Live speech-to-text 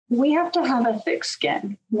we have to have a thick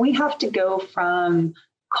skin. We have to go from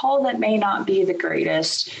call that may not be the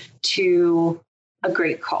greatest to a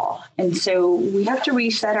great call. And so we have to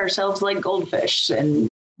reset ourselves like goldfish, and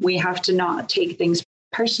we have to not take things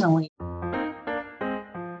personally.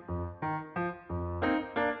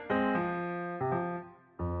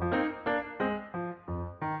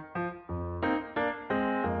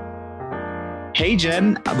 Hey,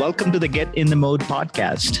 Jen, welcome to the Get in the Mode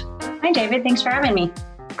podcast. Hi, David. Thanks for having me.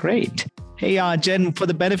 Great. Hey, Jen, for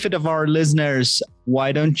the benefit of our listeners,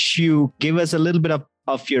 why don't you give us a little bit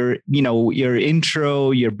of your intro,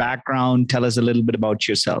 your background? Tell us a little bit about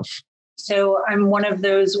yourself. So I'm one of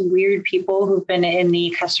those weird people who've been in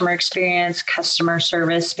the customer experience, customer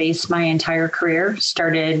service space my entire career.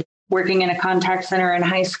 Started working in a contact center in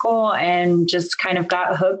high school and just kind of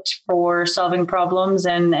got hooked for solving problems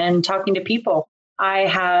and talking to people. I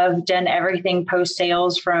have done everything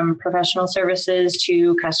post-sales, from professional services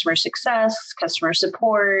to customer success, customer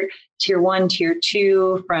support, tier 1, tier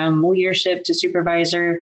 2, from leadership to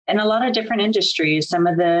supervisor, and a lot of different industries. Some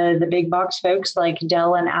of the big box folks like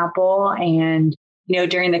Dell and Apple. And,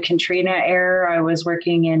 during the Katrina era, I was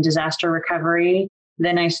working in disaster recovery.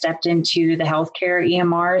 Then I stepped into the healthcare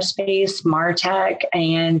EMR space, MarTech,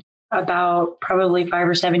 and about probably 5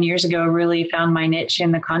 or 7 years ago, really found my niche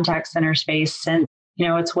in the contact center space. And,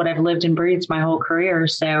 it's what I've lived and breathed my whole career.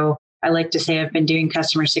 So I like to say I've been doing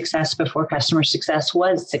customer success before customer success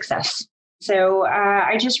was success. So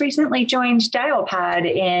I just recently joined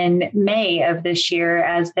Dialpad in May of this year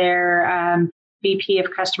as their VP of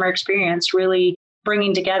customer experience, really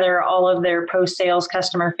bringing together all of their post-sales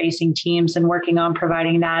customer-facing teams and working on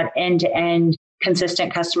providing that end-to-end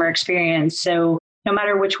consistent customer experience. So no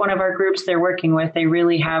matter which one of our groups they're working with, they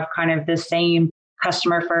really have kind of the same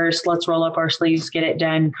customer first, let's roll up our sleeves, get it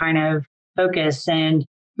done kind of focus, and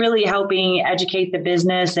really helping educate the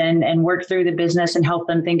business and work through the business and help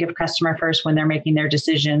them think of customer first when they're making their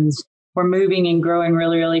decisions. We're moving and growing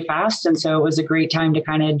really, really fast. And so it was a great time to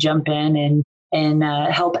kind of jump in and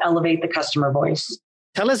help elevate the customer voice.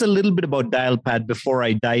 Tell us a little bit about Dialpad before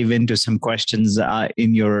I dive into some questions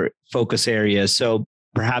in your focus area. So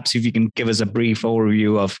perhaps if you can give us a brief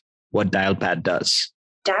overview of what Dialpad does.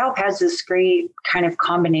 Dialpad's this great kind of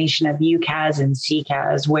combination of UCaaS and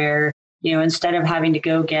CCaaS, where, instead of having to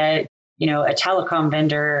go get, a telecom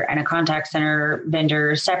vendor and a contact center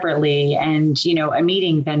vendor separately and, a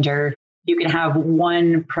meeting vendor, you can have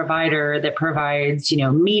one provider that provides,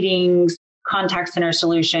 meetings, contact center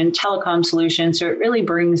solution, telecom solution. So it really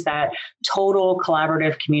brings that total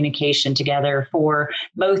collaborative communication together for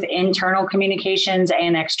both internal communications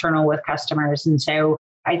and external with customers. And so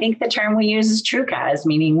I think the term we use is TrueCaaS,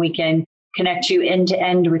 meaning we can connect you end to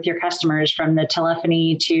end with your customers, from the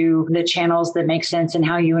telephony to the channels that make sense and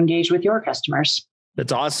how you engage with your customers.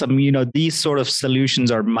 That's awesome. These sort of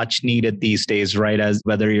solutions are much needed these days, right? As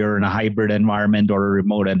whether you're in a hybrid environment or a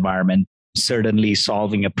remote environment, certainly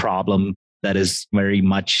solving a problem that is very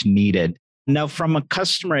much needed. Now, from a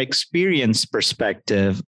customer experience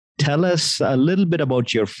perspective, tell us a little bit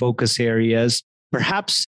about your focus areas.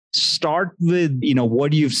 Perhaps start with,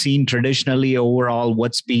 what you've seen traditionally overall,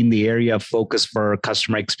 what's been the area of focus for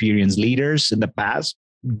customer experience leaders in the past.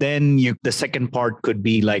 Then the second part could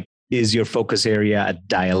be like, is your focus area at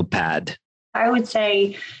Dialpad? I would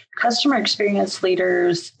say customer experience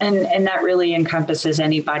leaders, and that really encompasses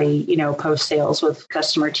anybody, post-sales with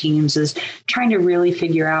customer teams, is trying to really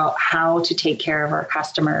figure out how to take care of our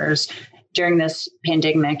customers during this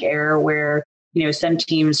pandemic era where, some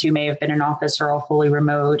teams who may have been in office are all fully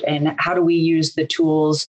remote. And how do we use the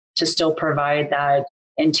tools to still provide that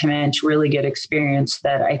intimate, really good experience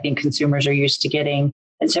that I think consumers are used to getting?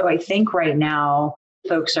 And so I think right now,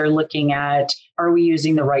 folks are looking at, are we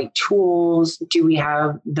using the right tools? Do we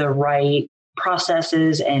have the right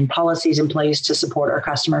processes and policies in place to support our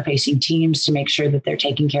customer-facing teams to make sure that they're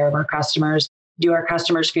taking care of our customers? Do our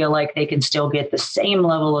customers feel like they can still get the same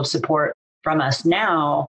level of support from us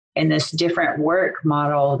now in this different work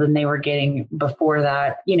model than they were getting before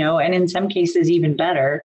that, and in some cases even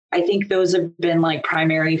better? I think those have been like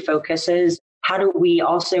primary focuses. How do we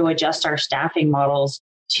also adjust our staffing models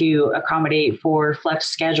to accommodate for flex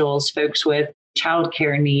schedules, folks with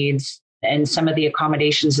childcare needs, and some of the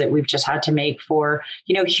accommodations that we've just had to make for,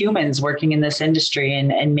 humans working in this industry,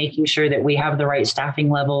 and making sure that we have the right staffing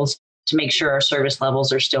levels to make sure our service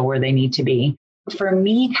levels are still where they need to be. For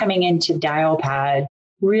me, coming into Dialpad,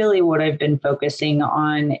 really what I've been focusing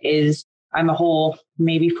on is, I'm a whole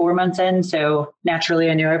maybe 4 months in, so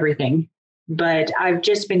naturally I know everything. But I've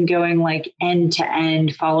just been going like end to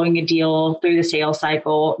end, following a deal through the sales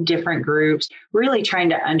cycle, different groups, really trying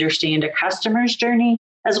to understand a customer's journey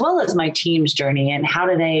as well as my team's journey and how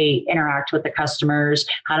do they interact with the customers?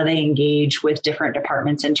 How do they engage with different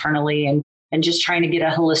departments internally? And just trying to get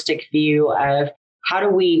a holistic view of how do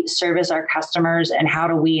we service our customers and how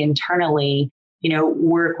do we internally,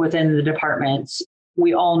 work within the departments.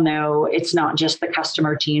 We all know it's not just the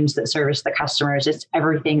customer teams that service the customers. It's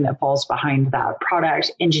everything that falls behind that: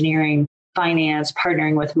 product, engineering, finance,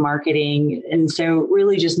 partnering with marketing. And so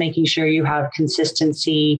really just making sure you have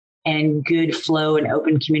consistency and good flow and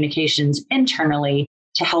open communications internally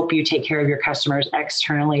to help you take care of your customers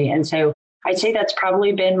externally. And so I'd say that's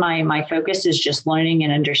probably been my focus, is just learning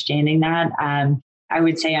and understanding that. I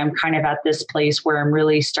would say I'm kind of at this place where I'm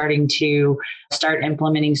really starting to start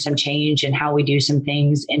implementing some change in how we do some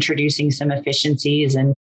things, introducing some efficiencies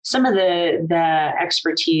and some of the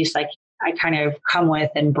expertise like I kind of come with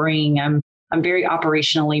and bring. I'm very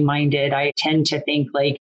operationally minded. I tend to think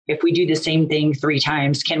like, if we do the same thing 3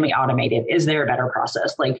 times, can we automate it? Is there a better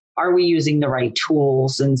process? Like, are we using the right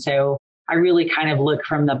tools? And so I really kind of look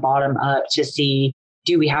from the bottom up to see,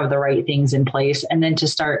 do we have the right things in place? And then to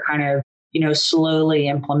start kind of, slowly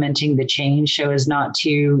implementing the change so as not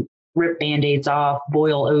to rip Band-Aids off,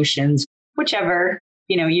 boil oceans, whichever,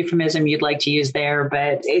 euphemism you'd like to use there.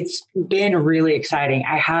 But it's been really exciting.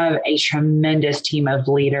 I have a tremendous team of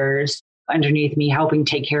leaders underneath me helping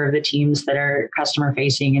take care of the teams that are customer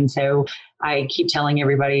facing. And so I keep telling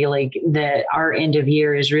everybody like that our end of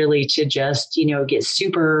year is really to just, get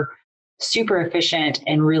super, super efficient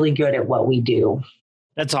and really good at what we do.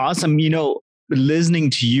 That's awesome. Listening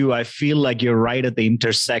to you, I feel like you're right at the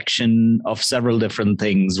intersection of several different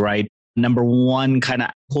things, right? Number one, kind of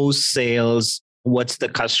post sales, what's the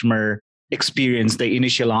customer experience, the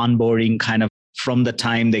initial onboarding, kind of from the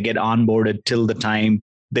time they get onboarded till the time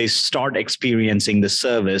they start experiencing the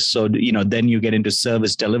service. So, then you get into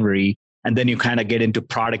service delivery, and then you kind of get into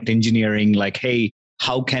product engineering, like, hey,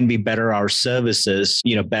 how can we better our services,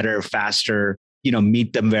 better, faster,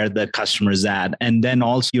 meet them where the customer's at. And then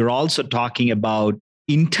also, you're also talking about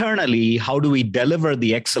internally, how do we deliver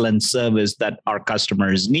the excellent service that our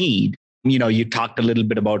customers need? You talked a little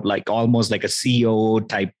bit about like almost like a COO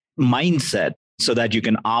type mindset so that you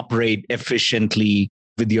can operate efficiently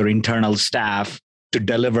with your internal staff to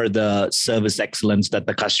deliver the service excellence that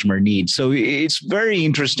the customer needs. So it's very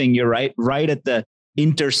interesting. You're right at the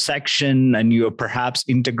intersection, and you're perhaps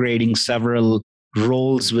integrating several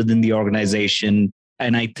roles within the organization.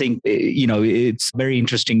 And I think, it's very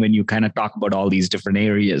interesting when you kind of talk about all these different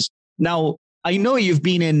areas. Now, I know you've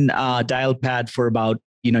been in Dialpad for about,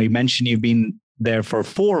 you mentioned you've been there for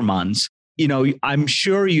 4 months. I'm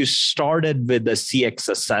sure you started with the CX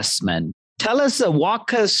assessment. Tell us,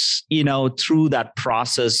 walk us, through that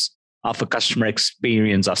process of a customer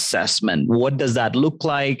experience assessment. What does that look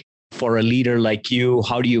like for a leader like you?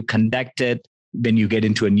 How do you conduct it? Then you get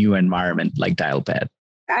into a new environment like Dialpad.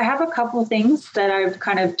 I have a couple things that I've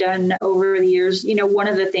kind of done over the years. One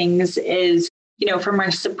of the things is, for my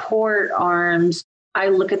support arms, I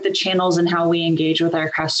look at the channels and how we engage with our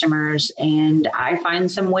customers, and I find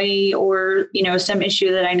some way or, some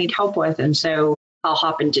issue that I need help with. And so I'll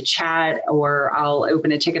hop into chat, or I'll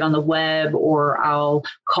open a ticket on the web, or I'll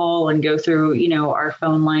call and go through, our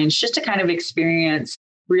phone lines just to kind of experience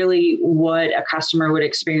really what a customer would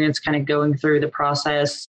experience kind of going through the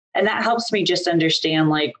process. And that helps me just understand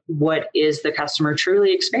like what is the customer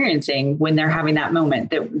truly experiencing when they're having that moment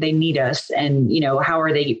that they need us, and, how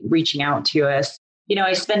are they reaching out to us?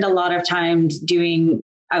 I spend a lot of time doing,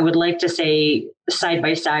 I would like to say side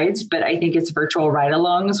by sides, but I think it's virtual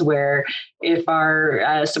ride-alongs where if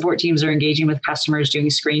our support teams are engaging with customers doing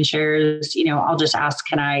screen shares, I'll just ask,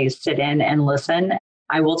 can I sit in and listen?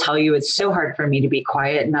 I will tell you, it's so hard for me to be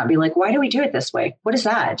quiet and not be like, why do we do it this way? What is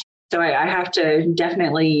that? So I have to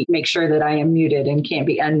definitely make sure that I am muted and can't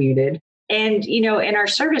be unmuted. And, in our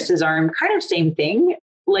services arm, kind of same thing.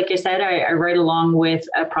 Like I said, I ride along with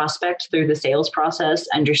a prospect through the sales process,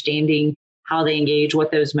 understanding how they engage,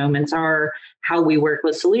 what those moments are, how we work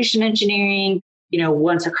with solution engineering.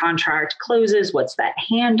 Once a contract closes, what's that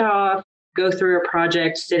handoff? Go through a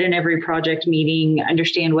project, sit in every project meeting,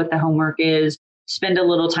 understand what the homework is, spend a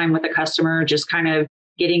little time with the customer, just kind of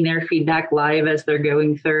getting their feedback live as they're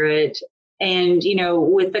going through it. And,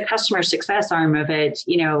 with the customer success arm of it,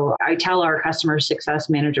 I tell our customer success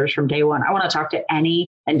managers from day one, I want to talk to any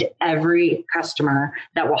and every customer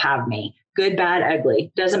that will have me. Good, bad,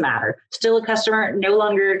 ugly, doesn't matter. Still a customer, no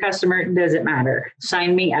longer a customer, doesn't matter.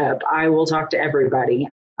 Sign me up. I will talk to everybody.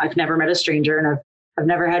 I've never met a stranger, and I've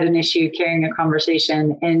never had an issue carrying a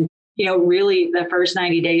conversation. And really the first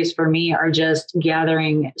 90 days for me are just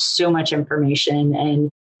gathering so much information and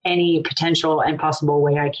any potential and possible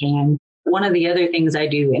way I can one of the other things I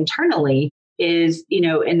do internally is,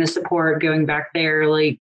 in the support, going back there,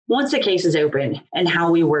 like once a case is open and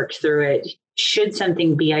how we work through it, should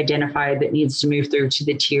something be identified that needs to move through to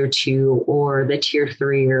the tier 2 or the tier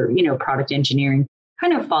 3 or, product engineering,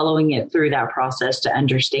 kind of following it through that process to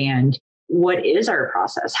understand what is our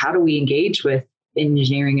process? How do we engage with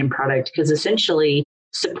engineering and product? Because essentially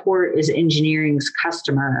support is engineering's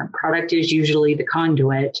customer. Product is usually the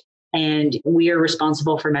conduit, and we are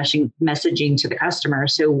responsible for messaging to the customer.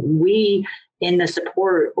 So we in the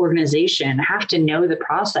support organization have to know the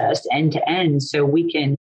process end to end so we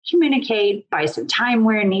can communicate, buy some time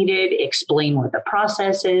where needed, explain what the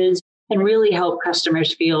process is, and really help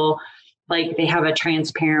customers feel like they have a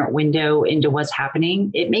transparent window into what's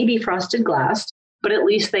happening. It may be frosted glass, but at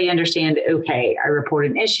least they understand, okay, I report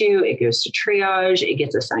an issue, it goes to triage, it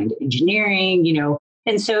gets assigned to engineering,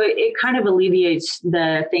 And so it kind of alleviates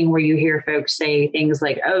the thing where you hear folks say things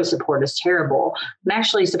like, oh, support is terrible. And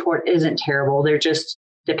actually, support isn't terrible. They're just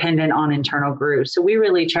dependent on internal groups. So we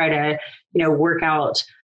really try to, work out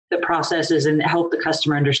the processes and help the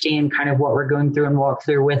customer understand kind of what we're going through and walk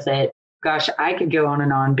through with it. Gosh, I could go on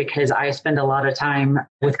and on because I spend a lot of time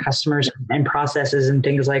with customers and processes and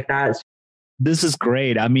things like that. This is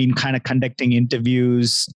great. I mean, kind of conducting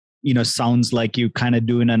interviews, sounds like you kind of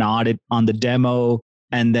doing an audit on the demo.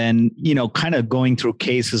 And then, kind of going through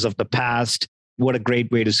cases of the past. What a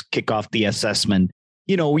great way to kick off the assessment.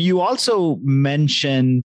 You also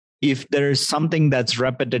mentioned if there's something that's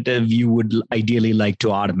repetitive, you would ideally like to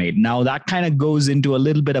automate. Now, that kind of goes into a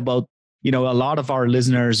little bit about, a lot of our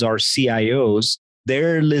listeners are CIOs.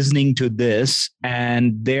 They're listening to this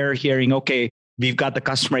and they're hearing, okay, we've got the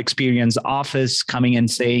customer experience office coming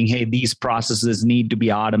and saying, hey, these processes need to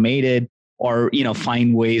be automated or,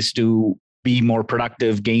 find ways to be more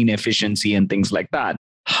productive, gain efficiency and things like that.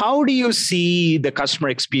 How do you see the customer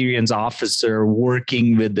experience officer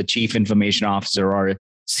working with the chief information officer or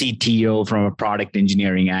CTO from a product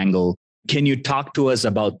engineering angle? Can you talk to us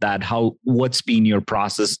about that? What's been your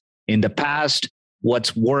process in the past?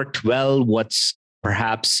 What's worked well? What's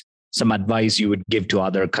perhaps some advice you would give to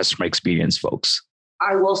other customer experience folks?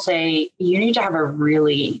 I will say you need to have a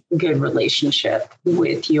really good relationship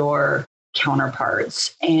with your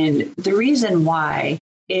counterparts. And the reason why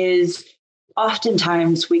is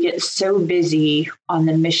oftentimes we get so busy on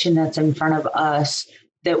the mission that's in front of us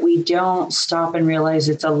that we don't stop and realize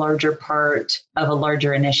it's a larger part of a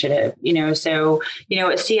larger initiative. So,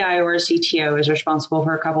 a CIO or a CTO is responsible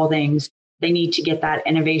for a couple of things. They need to get that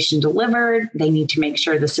innovation delivered. They need to make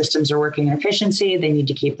sure the systems are working in efficiency. They need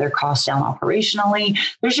to keep their costs down operationally.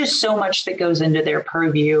 There's just so much that goes into their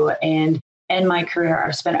purview. And in my career,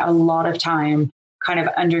 I've spent a lot of time kind of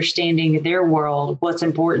understanding their world, what's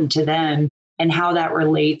important to them, and how that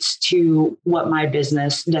relates to what my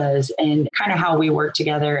business does and kind of how we work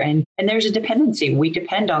together. And there's a dependency. We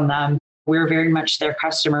depend on them. We're very much their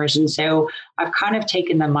customers. And so I've kind of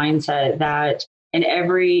taken the mindset that in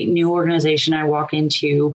every new organization I walk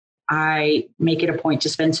into, I make it a point to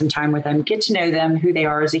spend some time with them, get to know them, who they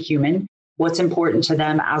are as a human, what's important to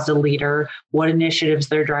them as a leader, what initiatives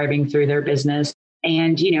they're driving through their business,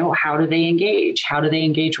 and, how do they engage? How do they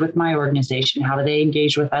engage with my organization? How do they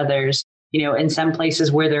engage with others? In some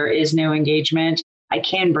places where there is no engagement, I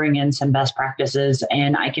can bring in some best practices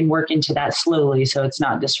and I can work into that slowly so it's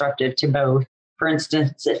not disruptive to both. For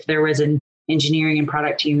instance, if there was an engineering and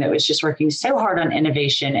product team that was just working so hard on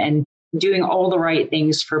innovation and doing all the right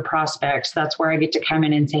things for prospects, that's where I get to come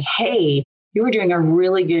in and say, hey, you were doing a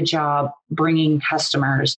really good job bringing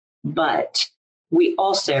customers, but we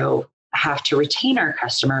also have to retain our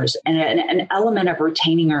customers. And an element of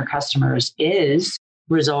retaining our customers is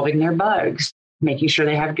resolving their bugs, making sure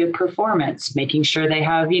they have good performance, making sure they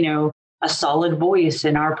have, a solid voice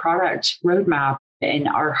in our product roadmap and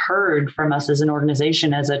are heard from us as an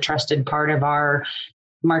organization as a trusted part of our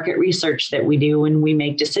market research that we do when we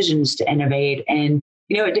make decisions to innovate. And,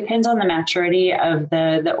 it depends on the maturity of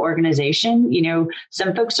the organization.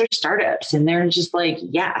 Some folks are startups and they're just like,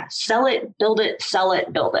 yeah, sell it, build it, sell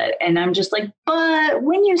it, build it. And I'm just like, but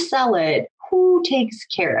when you sell it, who takes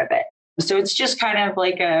care of it? So it's just kind of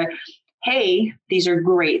like hey, these are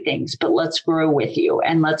great things, but let's grow with you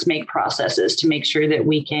and let's make processes to make sure that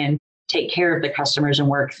we can take care of the customers and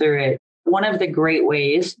work through it. One of the great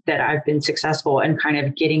ways that I've been successful in kind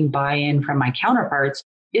of getting buy-in from my counterparts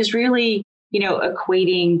is really,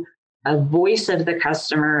 equating a voice of the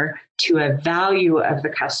customer to a value of the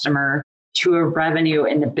customer to a revenue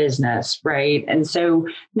in the business, right? And so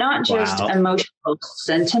not just emotional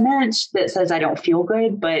sentiment that says I don't feel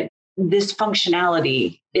good, but this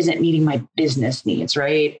functionality isn't meeting my business needs,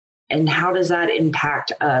 right? And how does that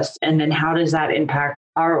impact us? And then how does that impact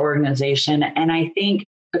our organization? And I think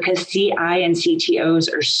because CI and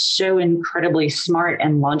CTOs are so incredibly smart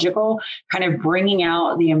and logical, kind of bringing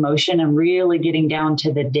out the emotion and really getting down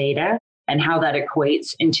to the data and how that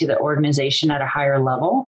equates into the organization at a higher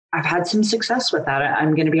level. I've had some success with that.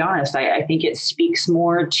 I'm going to be honest. I think it speaks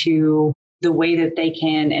more to the way that they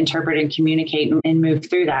can interpret and communicate and move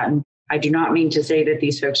through that. And I do not mean to say that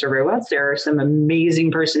these folks are robots. There are some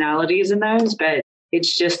amazing personalities in those, but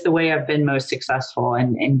it's just the way I've been most successful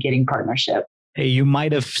in getting partnership. Hey, you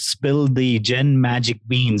might have spilled the Gen magic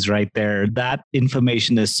beans right there. That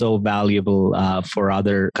information is so valuable for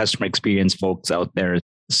other customer experience folks out there.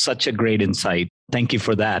 Such a great insight. Thank you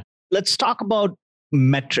for that. Let's talk about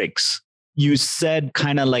metrics. You said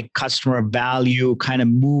kind of like customer value, kind of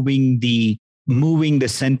moving the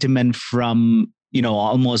sentiment from,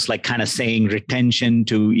 almost like kind of saying retention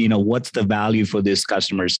to, what's the value for these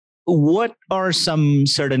customers? What are some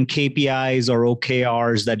certain KPIs or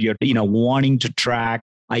OKRs that you're, wanting to track?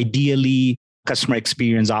 Ideally, customer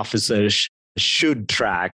experience officers should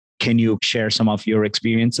track. Can you share some of your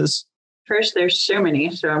experiences? First, there's so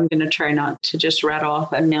many, so I'm going to try not to just rattle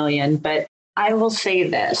off a million, but I will say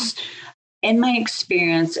this. In my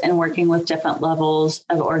experience in working with different levels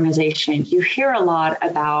of organization, you hear a lot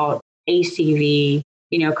about ACV,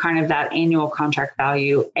 kind of that annual contract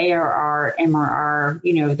value, ARR,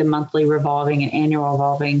 MRR, the monthly revolving and annual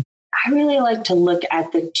revolving. I really like to look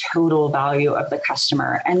at the total value of the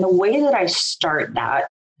customer. And the way that I start that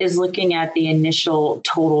is looking at the initial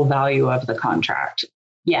total value of the contract.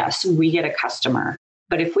 Yes, we get a customer.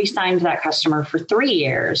 But if we signed that customer for 3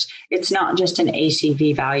 years, it's not just an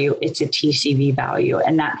ACV value, it's a TCV value.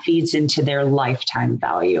 And that feeds into their lifetime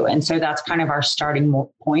value. And so that's kind of our starting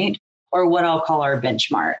point, or what I'll call our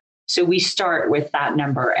benchmark. So we start with that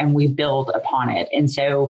number and we build upon it. And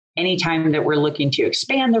so anytime that we're looking to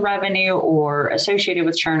expand the revenue or associated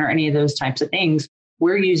with churn or any of those types of things,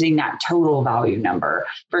 we're using that total value number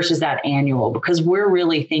versus that annual, because we're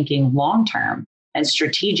really thinking long-term and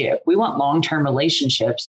strategic. We want long-term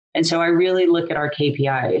relationships. And so I really look at our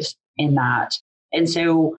KPIs in that. And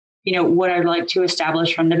so, what I'd like to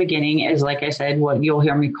establish from the beginning is, like I said, what you'll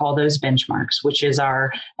hear me call those benchmarks, which is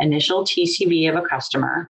our initial TCV of a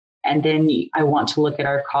customer. And then I want to look at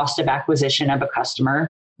our cost of acquisition of a customer.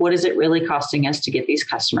 What is it really costing us to get these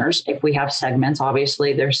customers? If we have segments,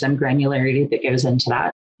 obviously there's some granularity that goes into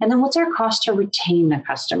that. And then what's our cost to retain the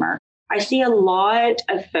customer? I see a lot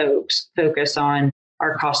of folks focus on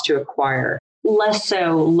our cost to acquire, less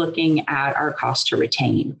so looking at our cost to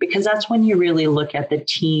retain, because that's when you really look at the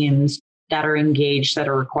teams that are engaged, that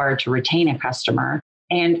are required to retain a customer.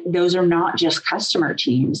 And those are not just customer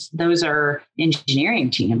teams. Those are engineering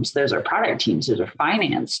teams. Those are product teams. Those are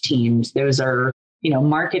finance teams. Those are,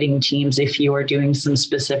 marketing teams if you are doing some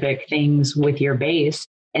specific things with your base.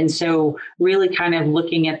 And so really kind of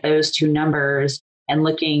looking at those two numbers and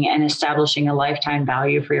looking and establishing a lifetime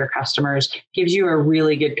value for your customers gives you a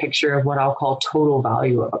really good picture of what I'll call total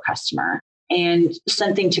value of a customer. And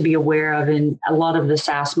something to be aware of in a lot of the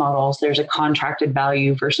SaaS models, there's a contracted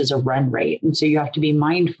value versus a run rate. And so you have to be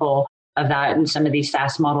mindful of that in some of these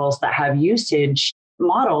SaaS models that have usage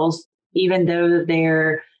models, even though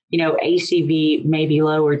their ACV may be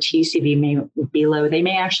low or TCV may be low, they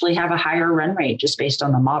may actually have a higher run rate just based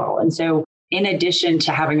on the model. And so in addition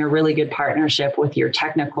to having a really good partnership with your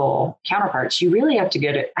technical counterparts, you really have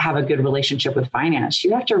to have a good relationship with finance.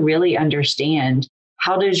 You have to really understand,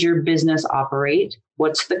 how does your business operate?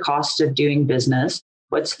 What's the cost of doing business?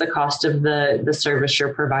 What's the cost of the service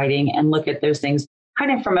you're providing? And look at those things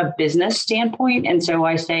kind of from a business standpoint. And so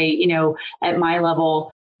I say, at my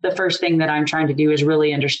level, the first thing that I'm trying to do is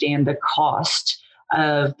really understand the cost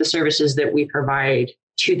of the services that we provide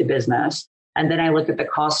to the business. And then I look at the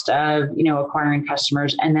cost of, acquiring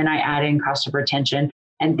customers, and then I add in cost of retention.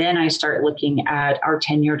 And then I start looking at our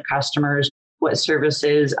tenured customers, what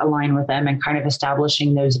services align with them, and kind of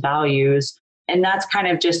establishing those values. And that's kind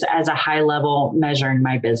of just as a high level measuring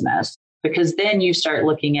my business, because then you start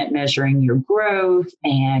looking at measuring your growth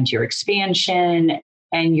and your expansion.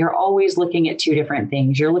 And you're always looking at two different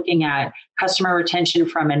things. You're looking at customer retention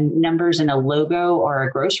from numbers in a logo or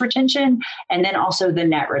a gross retention, and then also the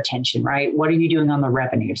net retention, right? What are you doing on the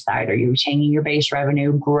revenue side? Are you retaining your base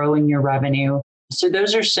revenue, growing your revenue? So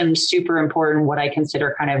those are some super important, what I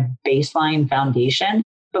consider kind of baseline foundation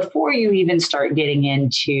before you even start getting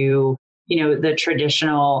into, the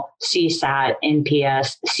traditional CSAT,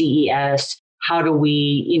 NPS, CES. How do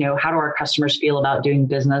our customers feel about doing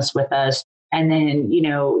business with us? and then,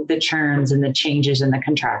 the churns and the changes and the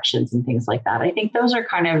contractions and things like that. I think those are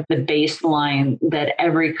kind of the baseline that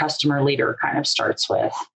every customer leader kind of starts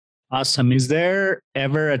with. Awesome. Is there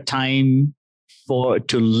ever a time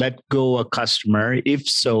to let go a customer? If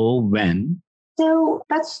so, when? So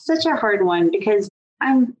that's such a hard one because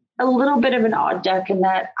I'm a little bit of an odd duck in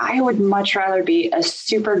that I would much rather be a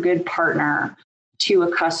super good partner to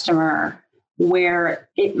a customer where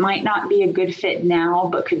it might not be a good fit now,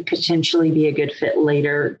 but could potentially be a good fit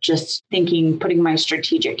later, just putting my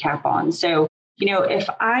strategic cap on. So, if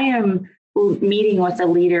I am meeting with a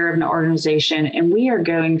leader of an organization and we are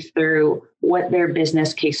going through what their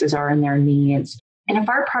business cases are and their needs, and if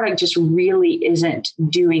our product just really isn't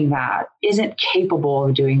doing that, isn't capable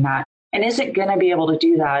of doing that, and isn't going to be able to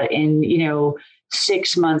do that in,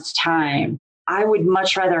 6 months' time, I would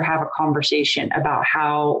much rather have a conversation about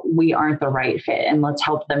how we aren't the right fit and let's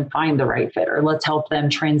help them find the right fit, or let's help them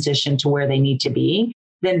transition to where they need to be,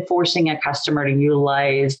 than forcing a customer to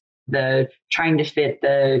utilize trying to fit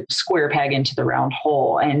the square peg into the round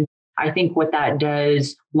hole. And I think what that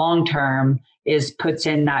does long-term is puts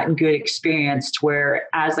in that good experience to where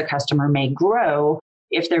as the customer may grow,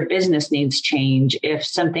 if their business needs change, if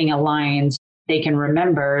something aligns, they can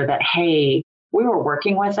remember that, hey, we were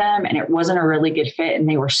working with them and it wasn't a really good fit. And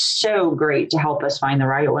they were so great to help us find the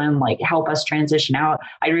right one, like help us transition out.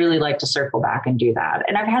 I'd really like to circle back and do that.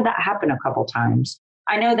 And I've had that happen a couple times.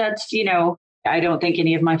 I know that's, I don't think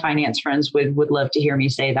any of my finance friends would love to hear me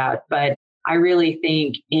say that, but I really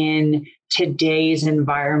think in today's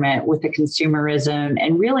environment with the consumerism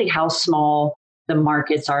and really how small the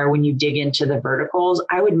markets are when you dig into the verticals,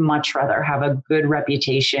 I would much rather have a good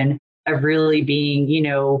reputation of really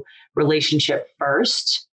being, relationship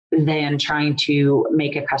first than trying to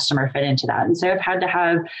make a customer fit into that. And so I've had to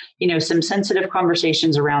have, some sensitive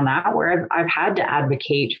conversations around that where I've had to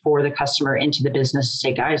advocate for the customer into the business to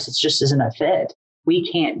say, guys, it just isn't a fit. We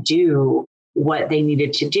can't do what they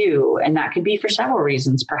needed to do. And that could be for several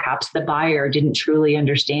reasons. Perhaps the buyer didn't truly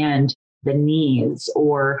understand the needs,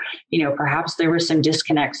 or, perhaps there were some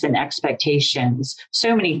disconnects in expectations.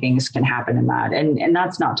 So many things can happen in that. And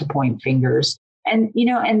that's not to point fingers. And,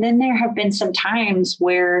 and then there have been some times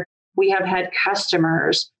where we have had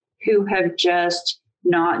customers who have just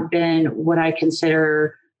not been what I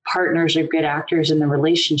consider partners or good actors in the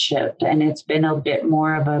relationship. And it's been a bit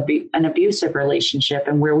more of an abusive relationship,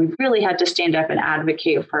 and where we've really had to stand up and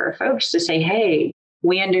advocate for our folks to say, hey,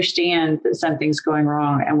 we understand that something's going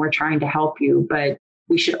wrong and we're trying to help you, but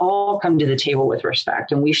we should all come to the table with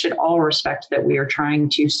respect, and we should all respect that we are trying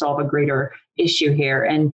to solve a greater issue here.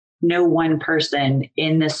 And no one person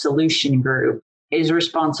in the solution group is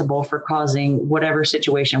responsible for causing whatever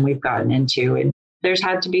situation we've gotten into. And there's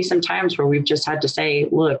had to be some times where we've just had to say,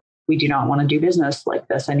 look, we do not want to do business like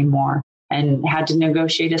this anymore, and had to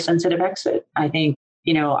negotiate a sensitive exit. I think,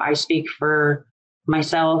 I speak for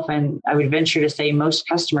myself, and I would venture to say most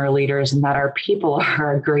customer leaders, and that our people are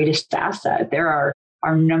our greatest asset. They're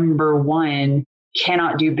our number one.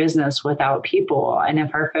 Cannot do business without people. And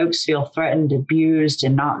if our folks feel threatened, abused,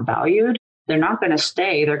 and not valued, they're not going to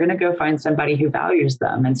stay. They're going to go find somebody who values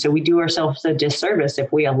them. And so we do ourselves a disservice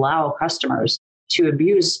if we allow customers to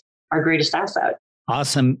abuse our greatest asset.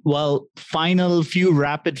 Awesome. Well, final few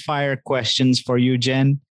rapid fire questions for you,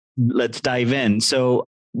 Jen. Let's dive in. So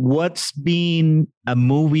what's been a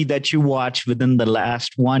movie that you watched within the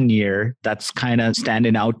last 1 year that's kind of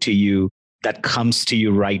standing out to you, that comes to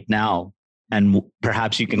you right now? And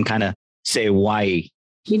perhaps you can kind of say why.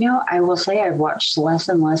 I will say I've watched less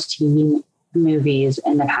and less TV movies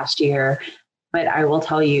in the past year, but I will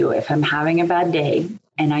tell you, if I'm having a bad day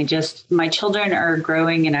and my children are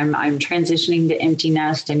growing and I'm transitioning to empty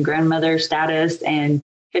nest and grandmother status, and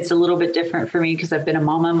it's a little bit different for me because I've been a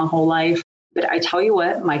mama my whole life. But I tell you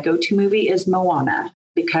what, my go-to movie is Moana,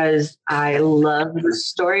 because I love the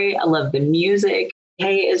story. I love the music.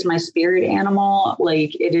 Hay is my spirit animal.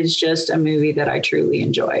 Like, it is just a movie that I truly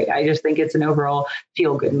enjoy. I just think it's an overall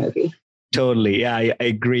feel-good movie. Totally. Yeah, I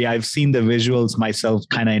agree. I've seen the visuals myself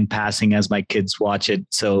kind of in passing as my kids watch it.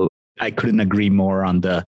 So I couldn't agree more on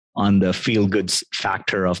the feel-good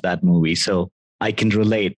factor of that movie. So I can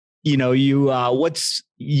relate. You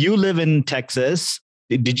live in Texas.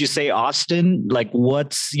 Did you say Austin? Like,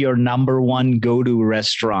 what's your number one go-to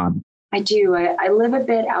restaurant? I do. I live a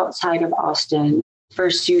bit outside of Austin. For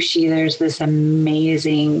sushi, there's this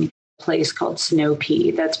amazing place called Snow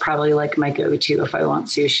Pea. That's probably like my go-to if I want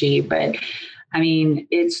sushi. But I mean,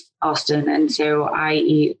 it's Austin. And so I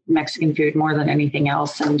eat Mexican food more than anything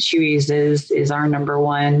else. And Chuy's is our number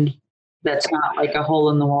one. That's not like a hole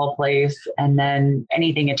in the wall place. And then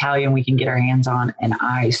anything Italian we can get our hands on. And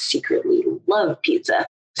I secretly love pizza.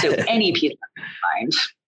 So any pizza is fine.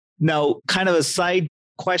 Now, kind of a side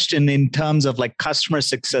question in terms of like customer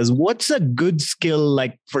success, what's a good skill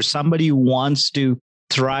like for somebody who wants to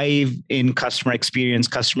thrive in customer experience,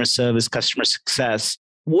 customer service, customer success?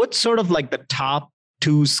 What's sort of like the top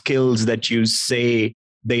 2 skills that you say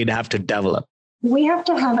they'd have to develop? We have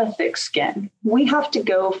to have a thick skin. We have to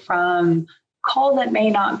go from call that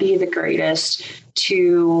may not be the greatest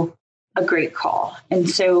to a great call. And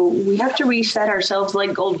so we have to reset ourselves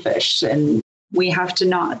like goldfish, and we have to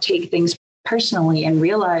not take things personally and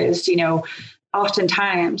realize,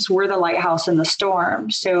 oftentimes we're the lighthouse in the storm.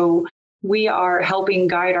 So we are helping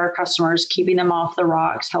guide our customers, keeping them off the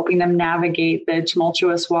rocks, helping them navigate the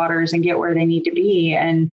tumultuous waters and get where they need to be.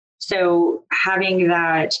 And so having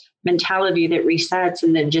that mentality that resets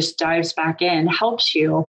and then just dives back in helps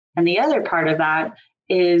you. And the other part of that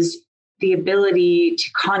is the ability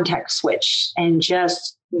to context switch and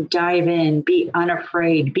just dive in, be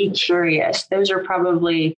unafraid, be curious. Those are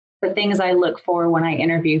probably the things I look for when I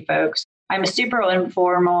interview folks. I'm a super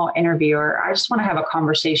informal interviewer. I just want to have a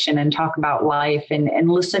conversation and talk about life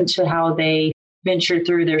and listen to how they venture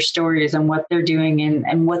through their stories and what they're doing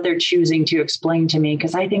and what they're choosing to explain to me,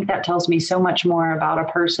 because I think that tells me so much more about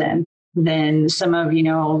a person than some of,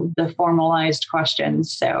 the formalized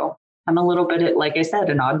questions. So I'm a little bit, like I said,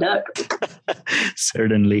 an odd duck.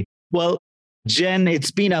 Certainly. Well, Jen,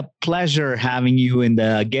 it's been a pleasure having you in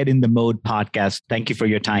the Get in the Mode podcast. Thank you for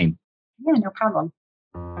your time. Yeah, no problem.